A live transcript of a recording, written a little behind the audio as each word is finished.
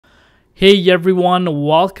Hey everyone,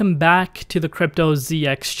 welcome back to the Crypto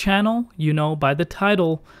ZX channel. You know by the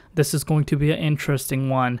title, this is going to be an interesting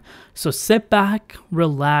one. So sit back,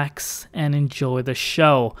 relax, and enjoy the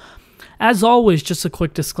show. As always, just a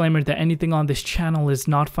quick disclaimer that anything on this channel is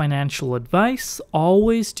not financial advice.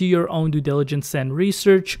 Always do your own due diligence and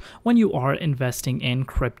research when you are investing in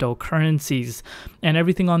cryptocurrencies. And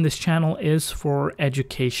everything on this channel is for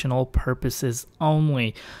educational purposes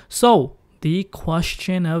only. So, the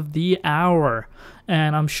question of the hour,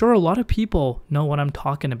 and I'm sure a lot of people know what I'm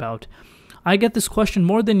talking about. I get this question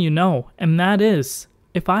more than you know, and that is,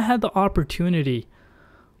 if I had the opportunity,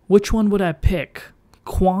 which one would I pick?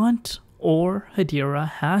 Quant or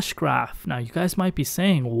Hedera Hashgraph? Now you guys might be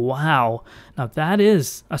saying, wow, now that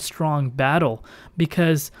is a strong battle,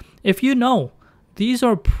 because if you know, these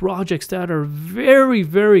are projects that are very,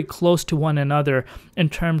 very close to one another in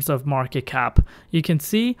terms of market cap. You can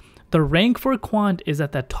see the rank for Quant is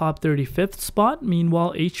at that top 35th spot.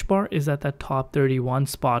 Meanwhile, HBAR is at that top 31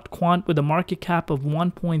 spot. Quant with a market cap of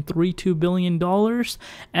 $1.32 billion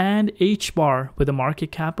and HBAR with a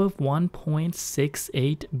market cap of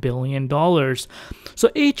 $1.68 billion. So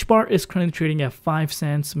HBAR is currently trading at 5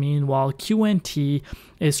 cents. Meanwhile, QNT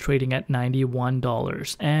is trading at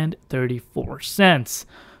 $91.34.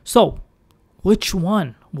 So, which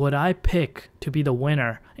one would I pick to be the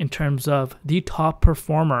winner in terms of the top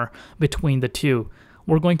performer between the two?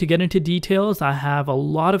 We're going to get into details. I have a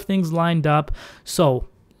lot of things lined up, so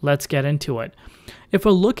let's get into it. If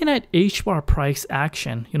we're looking at HBAR price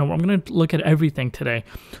action, I'm going to look at everything today.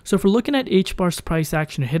 So if we're looking at HBAR's price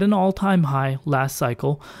action, it hit an all-time high last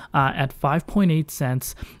cycle at 5.8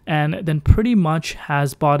 cents, and then pretty much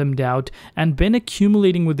has bottomed out and been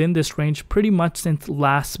accumulating within this range pretty much since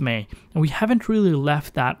last May. And we haven't really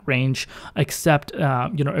left that range except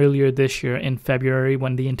earlier this year in February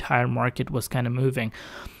when the entire market was kind of moving.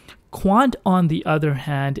 Quant, on the other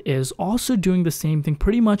hand, is also doing the same thing,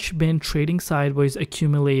 pretty much been trading sideways,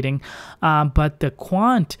 accumulating, but the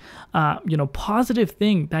Quant, positive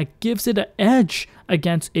thing that gives it an edge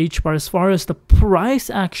against HBAR as far as the price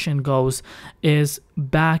action goes is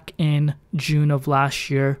back in June of last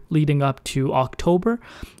year leading up to October,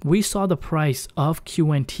 we saw the price of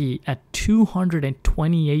QNT at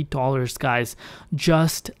 $228, guys,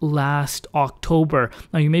 just last October.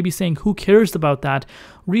 Now you may be saying, who cares about that?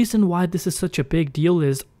 Reason why this is such a big deal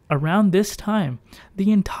is around this time,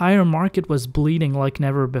 the entire market was bleeding like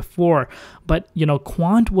never before. But,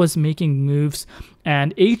 Quant was making moves,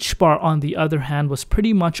 and HBAR, on the other hand, was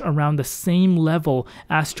pretty much around the same level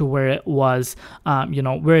as to where it was,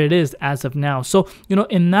 where it is as of now. So,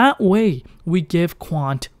 in that way, we give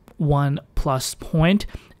Quant 1+ point,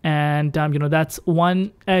 and, that's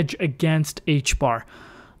one edge against HBAR.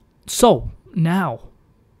 So, now,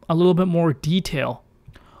 a little bit more detail.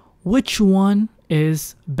 Which one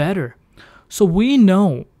is better? So we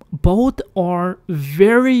know both are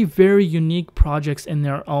very, very unique projects in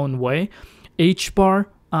their own way. HBAR,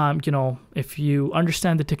 if you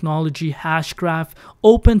understand the technology, Hashgraph,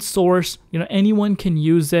 open source, anyone can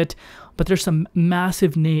use it, but there's some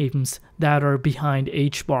massive names that are behind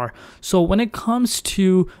HBAR. So when it comes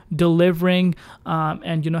to delivering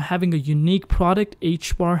and having a unique product,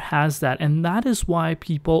 HBAR has that, and that is why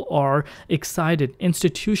people are excited.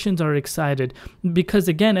 Institutions are excited because,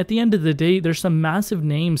 again, at the end of the day, there's some massive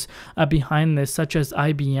names behind this, such as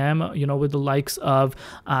IBM, with the likes of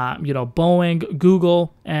Boeing,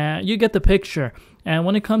 Google, and you get the picture. And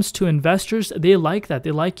when it comes to investors, they like that.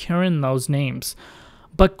 They like hearing those names.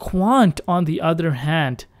 But Quant, on the other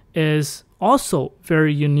hand, is also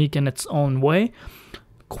very unique in its own way.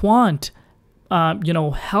 Quant,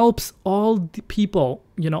 helps all the people,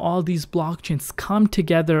 all these blockchains come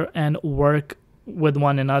together and work with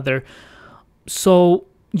one another. So,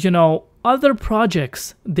 other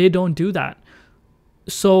projects, they don't do that.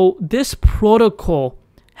 So this protocol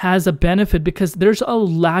has a benefit because there's a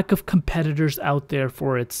lack of competitors out there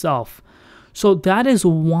for itself. So that is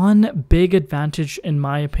one big advantage, in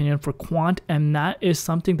my opinion, for Quant, and that is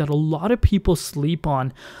something that a lot of people sleep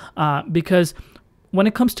on because when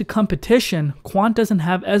it comes to competition, Quant doesn't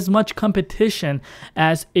have as much competition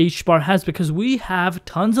as HBAR has because we have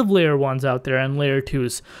tons of layer 1s out there and layer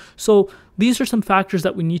 2s. So these are some factors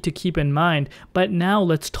that we need to keep in mind. But now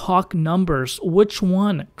let's talk numbers. Which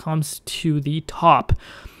one comes to the top?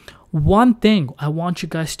 One thing I want you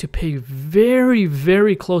guys to pay very,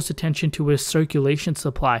 very close attention to is circulation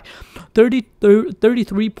supply.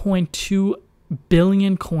 33.2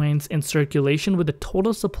 billion coins in circulation with a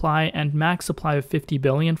total supply and max supply of 50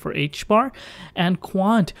 billion for HBAR, and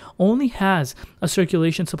quant only has a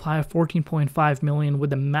circulation supply of 14.5 million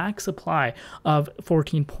with a max supply of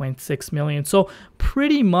 14.6 million. So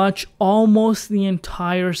pretty much almost the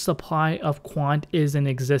entire supply of quant is in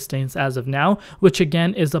existence as of now, which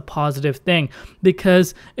again is a positive thing,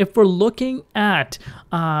 because if we're looking at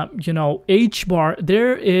HBAR,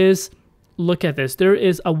 there is, look at this, there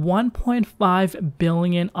is a 1.5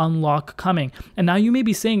 billion unlock coming. And now you may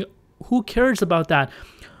be saying, who cares about that?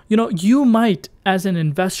 You might, as an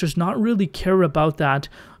investor, not really care about that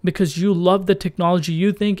because you love the technology.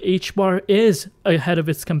 You think HBAR is ahead of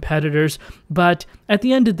its competitors. But at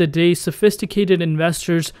the end of the day, sophisticated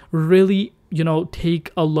investors really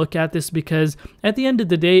take a look at this, because at the end of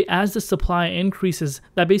the day, as the supply increases,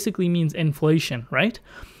 that basically means inflation, right?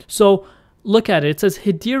 So look at it. It says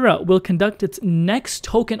Hedera will conduct its next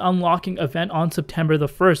token unlocking event on September the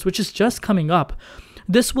 1st, which is just coming up.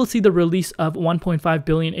 This will see the release of 1.5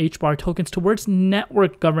 billion HBAR tokens towards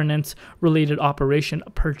network governance related operation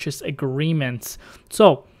purchase agreements.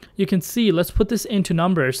 So you can see, let's put this into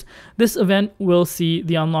numbers. This event will see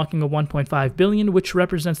the unlocking of 1.5 billion, which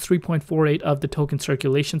represents 3.48 of the token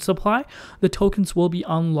circulation supply. The tokens will be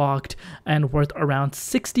unlocked and worth around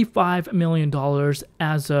 $65 million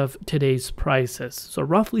as of today's prices. So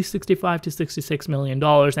roughly $65 to $66 million.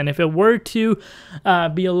 And if it were to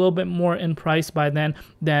be a little bit more in price by then,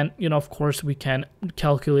 of course, we can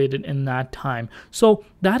calculate it in that time. So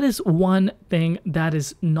that is one thing that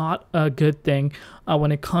is not a good thing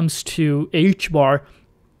when it comes to HBAR.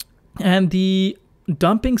 And the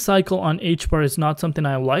dumping cycle on HBAR is not something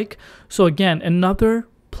I like. So again, another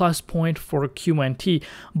plus point for QNT.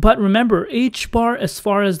 But remember, HBAR, as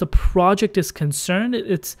far as the project is concerned,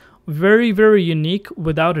 it's very, very unique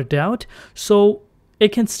without a doubt. So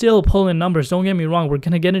it can still pull in numbers. Don't get me wrong. We're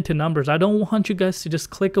going to get into numbers. I don't want you guys to just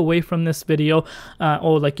click away from this video.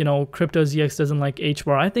 Crypto ZX doesn't like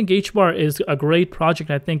HBAR. I think HBAR is a great project.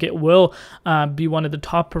 I think it will be one of the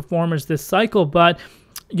top performers this cycle. But,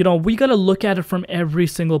 we got to look at it from every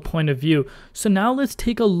single point of view. So now let's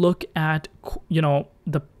take a look at,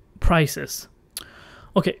 the prices.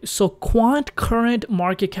 Okay, so quant current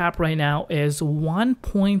market cap right now is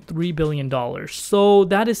 $1.3 billion. So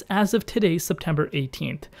that is as of today, September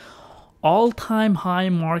 18th. All-time high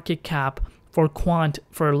market cap for quant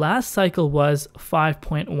for last cycle was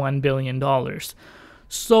 $5.1 billion.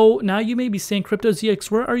 So now you may be saying, Crypto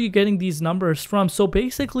ZX, where are you getting these numbers from? So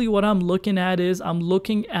basically what I'm looking at is I'm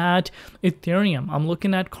looking at Ethereum, I'm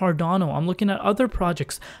looking at Cardano, I'm looking at other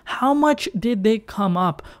projects. How much did they come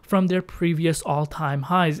up from their previous all-time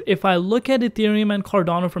highs? If I look at Ethereum and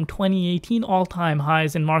Cardano from 2018 all-time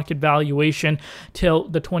highs in market valuation till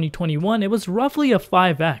the 2021, it was roughly a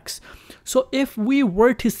 5x. So if we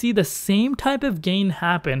were to see the same type of gain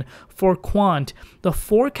happen for quant, the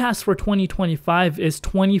forecast for 2025 is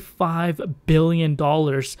 $25 billion,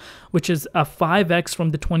 which is a 5x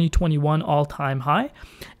from the 2021 all-time high.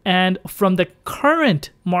 And from the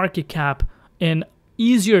current market cap, in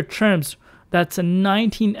easier terms, that's a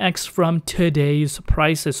 19x from today's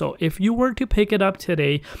prices. So if you were to pick it up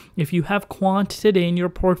today, if you have quant today in your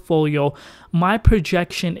portfolio, my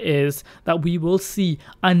projection is that we will see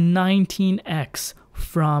a 19x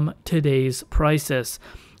from today's prices.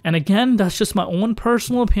 And again, that's just my own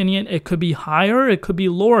personal opinion. It could be higher, it could be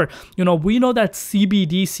lower. We know that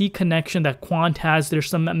CBDC connection that quant has. There's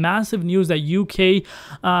some massive news that UK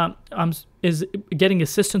is getting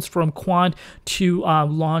assistance from quant to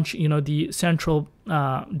launch, the central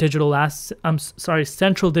digital asset,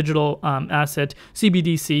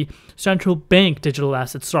 CBDC, central bank digital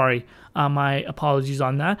asset. Sorry, my apologies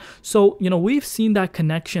on that. So, we've seen that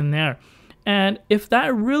connection there. And if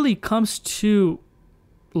that really comes to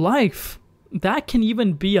life, that can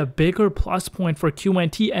even be a bigger plus point for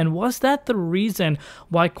QNT. And was that the reason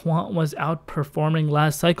why quant was outperforming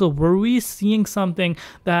last cycle? Were we seeing something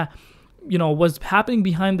that was happening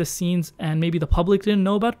behind the scenes and maybe the public didn't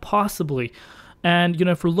know about? Possibly. And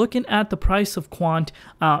if we're looking at the price of quant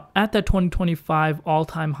at that 2025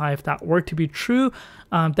 all-time high, if that were to be true,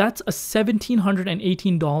 that's a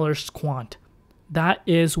 $1,718 quant. That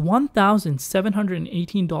is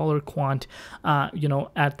 $1,718 quant,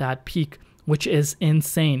 at that peak, which is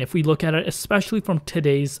insane if we look at it, especially from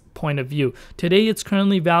today's point of view. Today, it's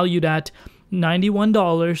currently valued at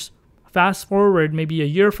 $91. Fast forward maybe a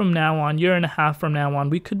year from now on, year and a half from now on,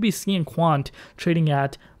 we could be seeing quant trading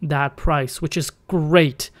at that price, which is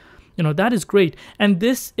great. That is great. And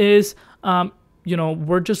this is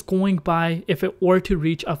we're just going by if it were to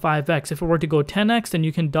reach a 5x. If it were to go 10x, then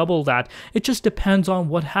you can double that. It just depends on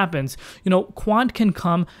what happens. Quant can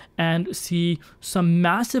come and see some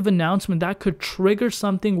massive announcement that could trigger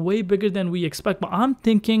something way bigger than we expect. But I'm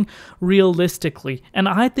thinking realistically, and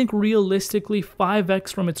I think realistically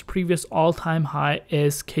 5x from its previous all-time high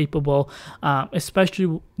is capable,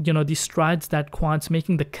 especially, the strides that Quant's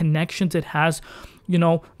making, the connections it has.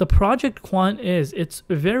 The project Quant it's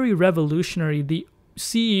very revolutionary. The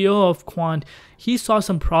CEO of Quant, he saw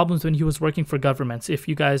some problems when he was working for governments. If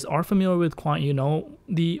you guys are familiar with Quant, you know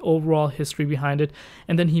the overall history behind it.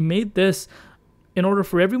 And then he made this in order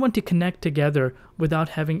for everyone to connect together without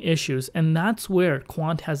having issues. And that's where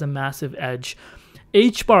Quant has a massive edge.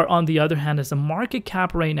 HBAR, on the other hand, has a market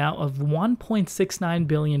cap right now of $1.69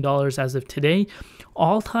 billion as of today.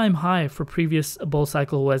 All-time high for previous bull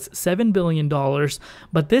cycle was $7 billion.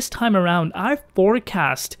 But this time around, I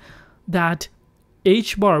forecast that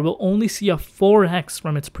HBAR will only see a 4x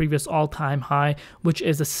from its previous all-time high, which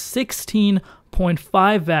is a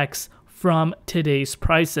 16.5x from today's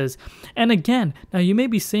prices. And again, now you may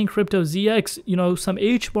be saying, Crypto ZX, some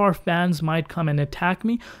HBAR fans might come and attack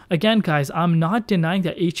me. Again, guys, I'm not denying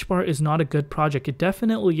that HBAR is not a good project. It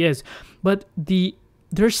definitely is. But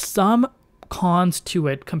there's some cons to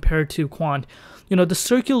it compared to Quant. The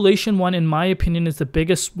circulation one, in my opinion, is the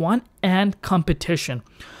biggest one, and competition.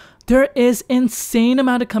 There is insane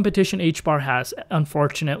amount of competition HBAR has,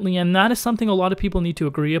 unfortunately, and that is something a lot of people need to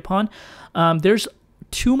agree upon. There's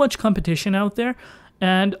too much competition out there,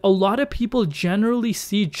 and a lot of people generally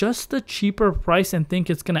see just the cheaper price and think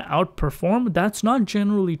it's going to outperform. That's not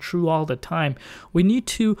generally true all the time. We need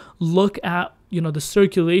to look at the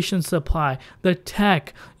circulation supply, the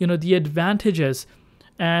tech, the advantages,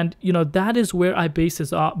 and that is where I base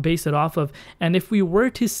it off of. And if we were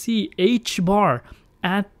to see HBAR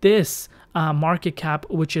at this market cap,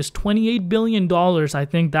 which is $28 billion, I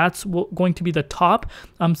think that's going to be the top.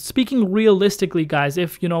 I'm speaking realistically, guys.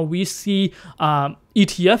 If we see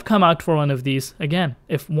ETF come out for one of these, again,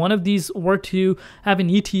 if one of these were to have an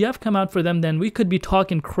ETF come out for them, then we could be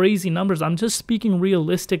talking crazy numbers. I'm just speaking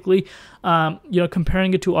realistically,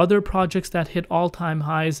 comparing it to other projects that hit all-time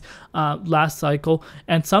highs last cycle,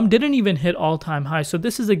 and some didn't even hit all-time highs. So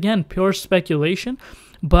this is, again, pure speculation.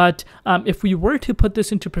 But if we were to put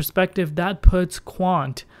this into perspective, that puts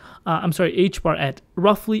HBAR at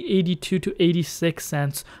roughly 82 to 86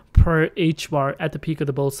 cents per HBAR at the peak of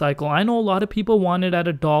the bull cycle. I know a lot of people want it at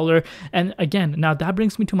 $1, and again, now that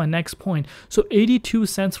brings me to my next point. So 82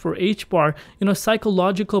 cents for HBAR,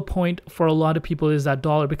 psychological point for a lot of people is that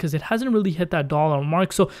 $1, because it hasn't really hit that $1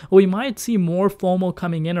 mark. So we might see more FOMO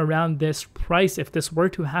coming in around this price if this were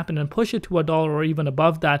to happen and push it to $1 or even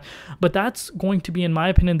above that. But that's going to be, in my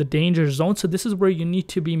opinion, the danger zone. So this is where you need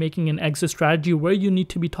to be making an exit strategy, where you need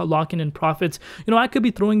to be locking in profits. I could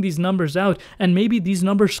be throwing these numbers out, and maybe these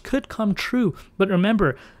numbers could come true. But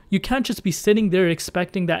remember, you can't just be sitting there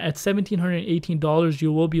expecting that at $1,718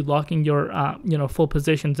 you will be locking your full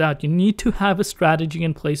positions out. You need to have a strategy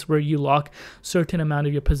in place where you lock certain amount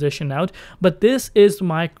of your position out. But this is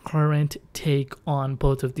my current take on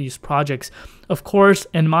both of these projects. Of course,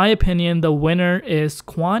 in my opinion, the winner is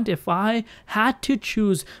Quant. If I had to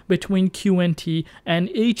choose between QNT and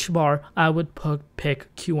HBAR, I would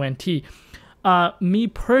pick QNT. Me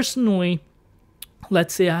personally,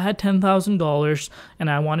 let's say I had $10,000 and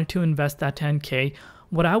I wanted to invest that 10K.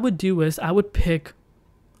 What I would do is I would pick,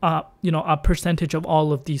 a percentage of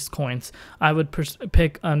all of these coins. I would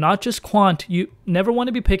pick not just Quant. You never want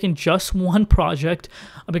to be picking just one project,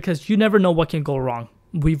 because you never know what can go wrong.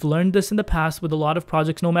 We've learned this in the past with a lot of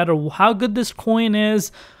projects. No matter how good this coin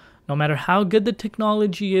is, no matter how good the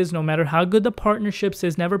technology is, no matter how good the partnerships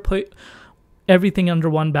is, never put everything under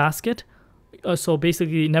one basket. So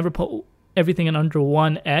basically, never put everything in under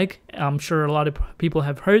one egg. I'm sure a lot of people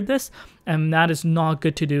have heard this, and that is not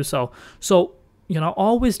good to do so. So,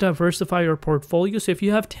 always diversify your portfolio. So if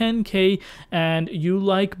you have 10K and you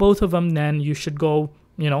like both of them, then you should go,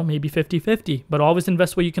 maybe 50-50, but always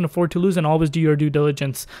invest what you can afford to lose, and always do your due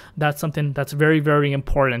diligence. That's something that's very, very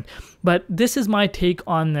important. But this is my take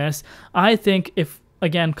on this. I think, if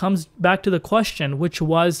again comes back to the question, which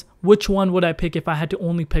one would I pick if I had to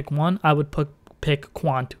only pick one, I would pick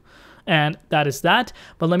Quant. And that is that.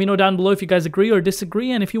 But let me know down below if you guys agree or disagree.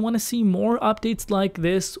 And if you want to see more updates like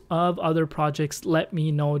this of other projects, let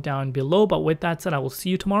me know down below. But with that said, I will see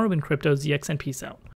you tomorrow in Crypto ZX, and peace out.